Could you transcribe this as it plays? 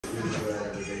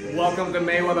Welcome to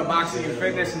Mayweather Boxing and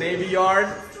Fitness Navy Yard.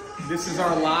 This is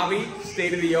our lobby,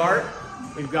 state of the art.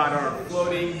 We've got our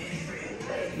floating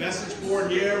message board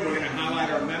here. We're going to highlight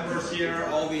our members here,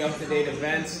 all the up-to-date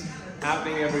events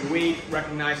happening every week,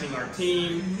 recognizing our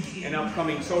team and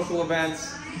upcoming social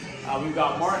events. We've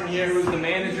got Martin here, who's the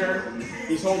manager.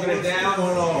 He's holding it down. What's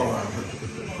going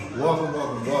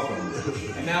on?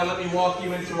 Welcome. And now let me walk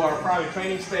you into our private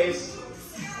training space.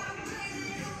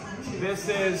 This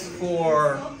is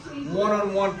for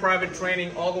one-on-one private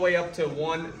training all the way up to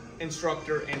one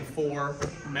instructor and 4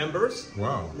 members.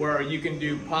 Wow. Where you can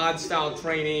do pod style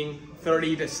training,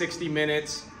 30 to 60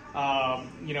 minutes,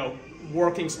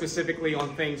 working specifically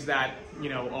on things that,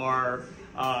 are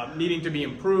needing to be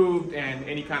improved, and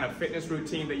any kind of fitness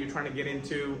routine that you're trying to get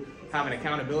into. Have an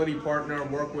accountability partner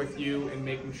work with you and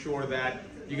making sure that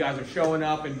you guys are showing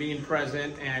up and being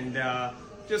present and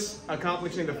just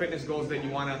accomplishing the fitness goals that you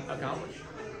want to accomplish.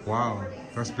 Wow,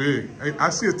 that's big. Hey, I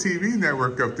see a TV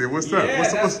network up there. What's up?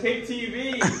 Yeah, that's PIC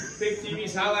TV. PIC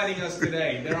TV's highlighting us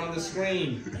today. They're on the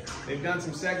screen. They've done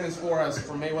some segments for us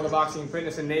for Mayweather Boxing and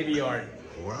Fitness and Navy Yard.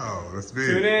 Wow, that's big.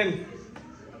 Tune in.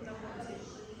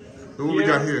 So what we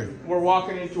got here? We're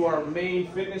walking into our main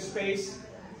fitness space.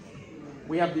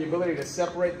 We have the ability to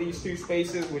separate these 2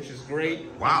 spaces, which is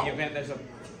great. Wow. In the event there's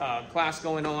a class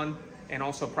going on and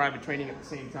also private training at the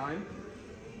same time.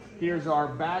 Here's our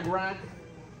bag rack.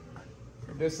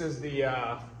 This is the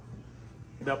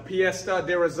pièce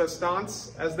de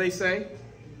résistance, as they say.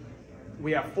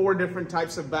 We have 4 different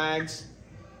types of bags.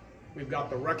 We've got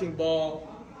the wrecking ball,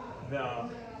 the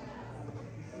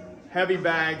heavy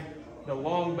bag, the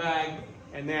long bag,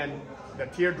 and then the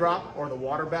teardrop or the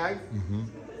water bag. Mm-hmm.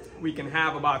 We can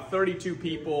have about 32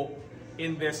 people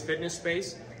in this fitness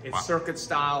space. It's circuit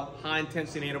style, high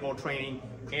intensity interval training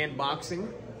and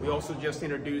boxing. We also just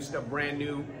introduced a brand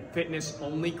new fitness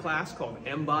only class called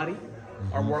M-Body.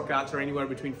 Mm-hmm. Our workouts are anywhere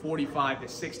between 45 to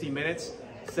 60 minutes,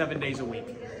 7 days a week.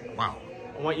 Wow.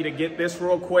 I want you to get this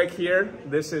real quick here.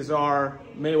 This is our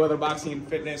Mayweather Boxing and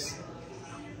Fitness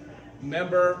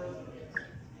member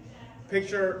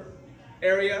picture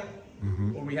area,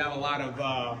 where we have a lot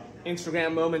of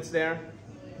Instagram moments there.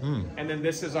 And then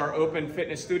this is our open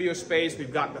fitness studio space.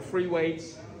 We've got the free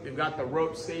weights. We've got the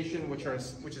rope station, which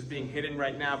is being hidden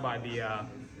right now by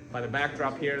the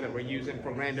backdrop here that we're using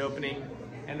for grand opening.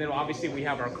 And then obviously we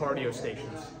have our cardio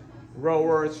stations,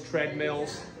 rowers,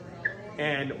 treadmills.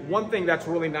 And one thing that's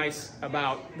really nice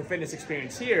about the fitness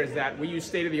experience here is that we use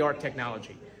state-of-the-art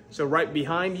technology. So right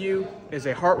behind you is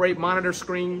a heart rate monitor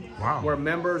screen. Wow. Where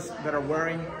members that are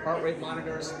wearing heart rate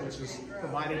monitors, which is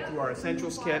provided through our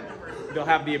Essentials kit, they'll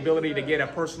have the ability to get a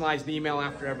personalized email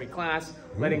after every class,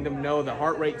 letting them know the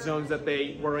heart rate zones that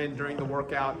they were in during the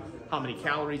workout, how many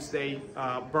calories they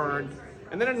burned,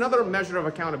 and then another measure of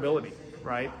accountability,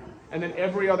 right? And then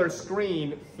every other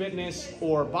screen, fitness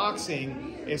or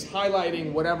boxing, is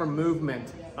highlighting whatever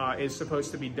movement is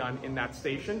supposed to be done in that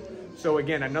station. So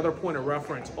again, another point of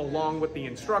reference along with the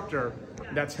instructor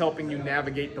that's helping you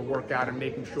navigate the workout and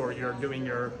making sure you're doing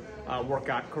your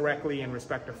workout correctly in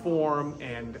respect to form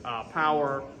and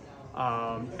power.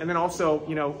 And then also,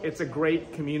 it's a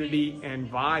great community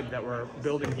and vibe that we're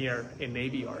building here in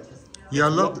Navy Yard. Yeah, I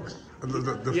love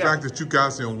the fact that you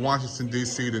guys are in Washington,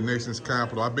 D.C., the nation's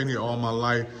capital. I've been here all my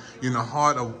life, in the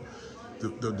heart of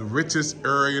the richest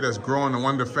area that's growing and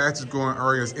one of the fastest growing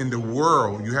areas in the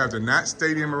world. You have the Nat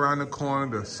Stadium around the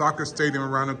corner, the soccer stadium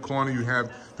around the corner. You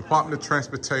have Department of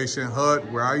Transportation,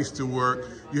 HUD, where I used to work.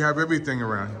 You have everything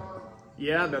around here.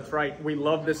 Yeah, that's right. We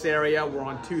love this area. We're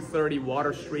on 230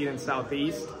 Water Street in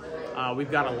Southeast.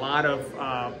 We've got a lot of,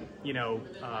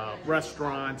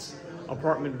 restaurants,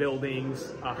 apartment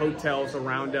buildings, hotels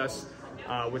around us,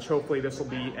 which hopefully this will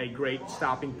be a great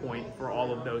stopping point for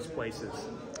all of those places.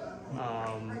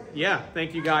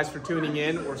 Thank you guys for tuning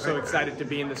in. We're so excited to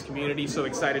be in this community, so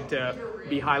excited to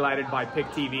be highlighted by PIC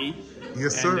TV.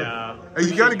 Yes, sir. Hey,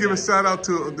 you got to give a shout out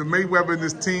to the Mayweather and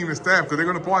this team and staff, because they're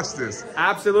going to watch this.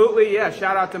 Absolutely, yeah.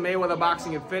 Shout out to Mayweather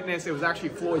Boxing and Fitness. It was actually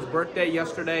Floyd's birthday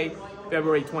yesterday,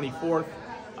 February 24th.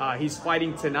 He's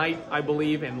fighting tonight, I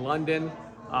believe, in London,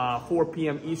 4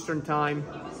 p.m. Eastern time.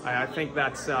 I think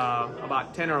that's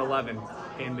about 10 or 11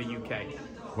 in the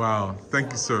UK. Wow.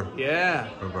 Thank you, sir. Yeah.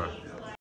 Bye-bye.